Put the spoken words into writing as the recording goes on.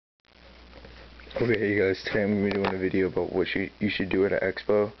Okay, you guys, today I'm going to be doing a video about what you should do at an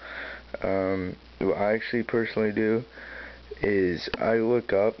expo. What I actually personally do is I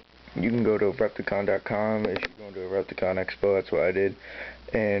look up, you can go to repticon.com if you're going to a Repticon expo, that's what I did,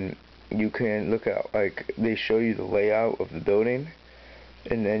 and you can look at, like, they show you the layout of the building,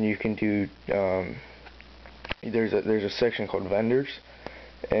 and then you can do, there's a section called vendors,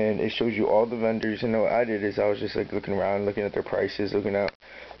 and it shows you all the vendors. And what I did is I was just like looking around, looking at their prices, looking at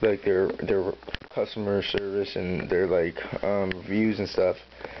like their customer service and their like reviews and stuff.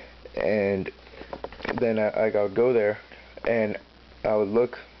 And then I would go there and I would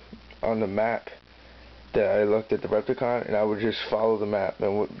look on the map that I looked at the Repticon, and I would just follow the map.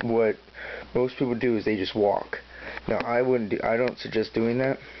 And what most people do is they just walk. Now I don't suggest doing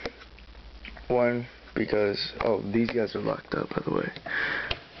that. One, because these guys are locked up, by the way.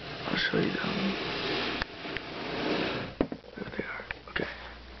 I'll show you them. There they are. Okay.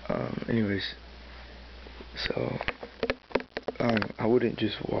 Anyways, so I wouldn't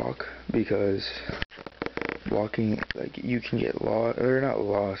just walk, because walking, like, you can get lost, or not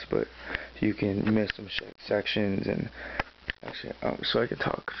lost, but you can miss some sections. And actually, so I can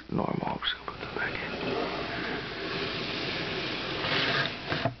talk normal. I'm just gonna put that back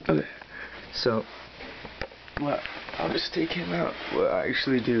in. Okay. So, well, I'll just take him out. What I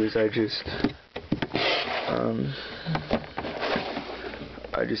actually do is I just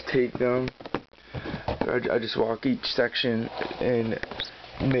take them. I just walk each section and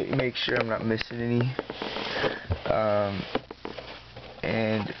make sure I'm not missing any.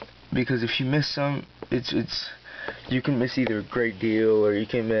 And because if you miss some, you can miss either a great deal, or you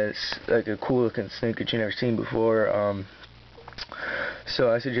can miss like a cool looking snake that you've never seen before.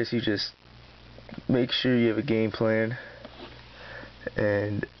 So I suggest you just make sure you have a game plan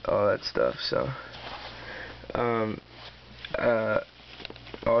and all that stuff. So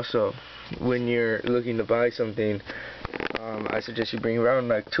also, when you're looking to buy something, I suggest you bring around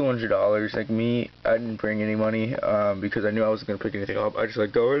like $200. Like me, I didn't bring any money because I knew I wasn't gonna pick anything up. I just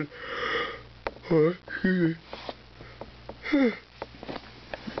like going.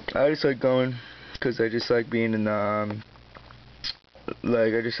 I just like going because I just like being in the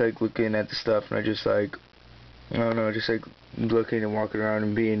like, I just like looking at the stuff, and I just like, I don't know, just like looking and walking around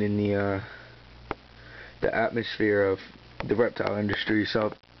and being in the atmosphere of the reptile industry.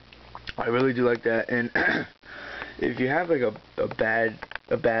 So I really do like that. And if you have like a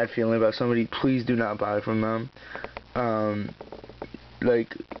bad feeling about somebody, please do not buy from them.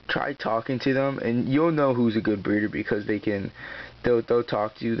 Like, try talking to them, and you'll know who's a good breeder, because they'll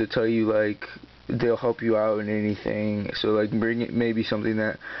talk to you, they'll tell you, like, they'll help you out in anything. So like, bring it, maybe something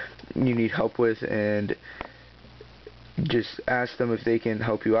that you need help with, and just ask them if they can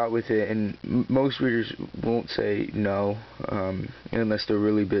help you out with it. And most breeders won't say no, unless they're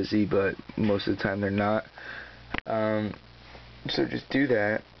really busy, but most of the time they're not. So just do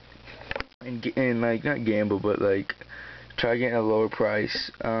that, and like, not gamble, but like, try getting a lower price.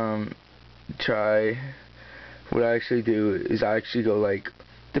 Try, what I actually do is I actually go, like,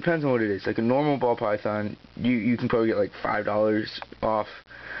 depends on what it is. Like a normal ball python, you can probably get like $5 off,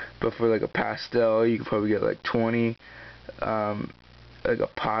 but for like a pastel, you can probably get like 20. Like a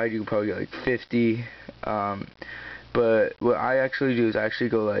pied, you can probably get like 50. But what I actually do is I actually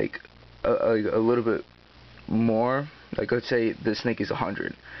go like a little bit more. Like, let's say the snake is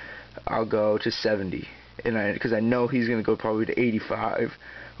 100, I'll go to 70, and because I know he's gonna go probably to 85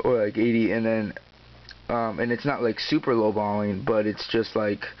 or like 80, and then and it's not like super low balling, but it's just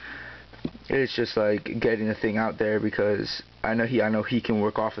like getting the thing out there, because I know he can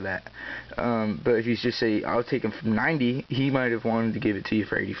work off of that. But if you just say I'll take him from 90, he might have wanted to give it to you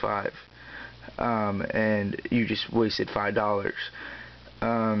for 85, and you just wasted $5.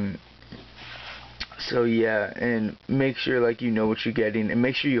 So yeah, and make sure, like, you know what you're getting, and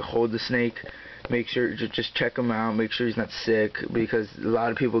make sure you hold the snake. Make sure, just check him out, make sure he's not sick, because a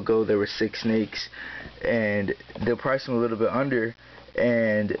lot of people go there with sick snakes, and they'll price them a little bit under,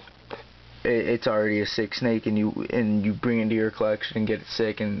 and it's already a sick snake, and you bring it into your collection and get it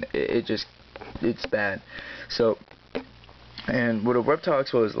sick, and it's bad. So, and what a reptile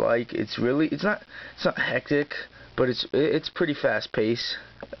expo is like, it's not hectic, but it's pretty fast paced.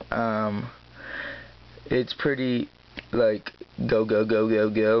 It's pretty, like, go,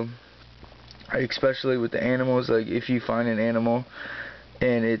 especially with the animals. Like, if you find an animal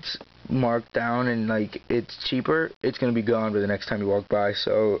and it's marked down and like it's cheaper, it's gonna be gone by the next time you walk by.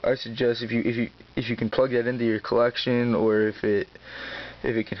 So I suggest if you can plug that into your collection, or if it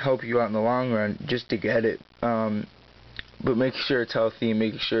can help you out in the long run, just to get it. But make sure it's healthy, and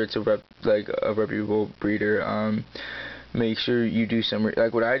make sure it's a reputable breeder. make sure you do some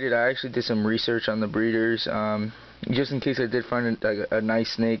like what I did. I actually did some research on the breeders, just in case I did find a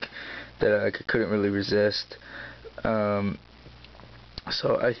nice snake that I couldn't really resist.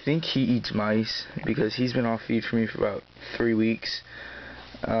 So I think he eats mice because he's been off feed for me for about 3 weeks.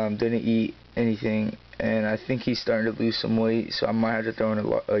 Didn't eat anything, and I think he's starting to lose some weight, so I might have to throw in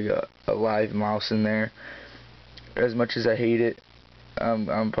a live mouse in there. As much as I hate it,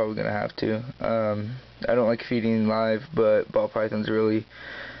 I'm probably gonna have to. I don't like feeding live, but ball pythons are really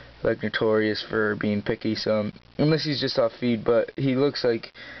like notorious for being picky. So unless he's just off feed, but he looks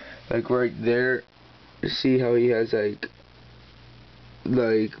like right there. See how he has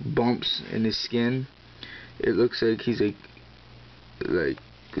like bumps in his skin? It looks like he's like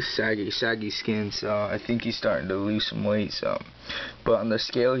saggy skin, so I think he's starting to lose some weight. So, but on the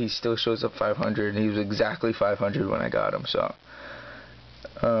scale he still shows up 500, and he was exactly 500 when I got him. So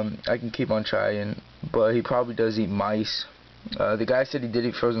I can keep on trying, but he probably does eat mice. The guy said he did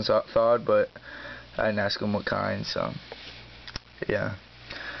eat frozen thawed, but I didn't ask him what kind. So yeah,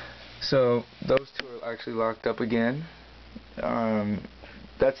 so those two are actually locked up again.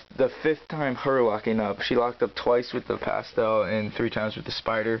 That's the 5th time her locking up. She locked up twice with the pastel and 3 times with the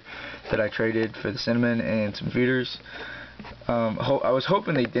spider that I traded for the cinnamon and some feeders. I was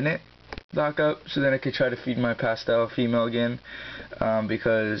hoping they didn't lock up, so then I could try to feed my pastel female again,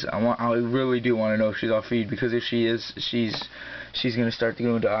 because I really do want to know if she's off feed, because if she is, she's gonna start to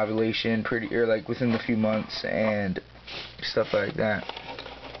go into ovulation like within a few months and stuff like that.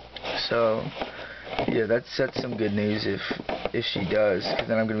 So yeah, that's some good news if she does, because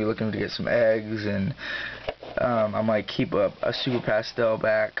then I'm gonna be looking to get some eggs, and I might keep a super pastel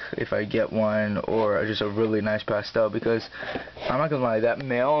back if I get one, or just a really nice pastel, because I'm not gonna lie, that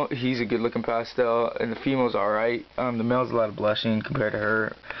male, he's a good looking pastel, and the female's alright. The male's a lot of blushing compared to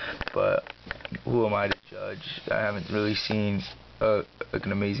her, but who am I to judge? I haven't really seen like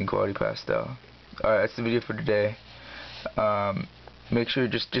an amazing quality pastel. Alright, that's the video for today. Make sure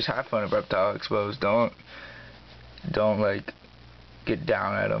just have fun at Reptile Expos. Don't like get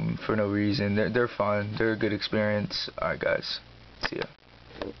down at them for no reason. They're fun. They're a good experience. Alright guys, see ya.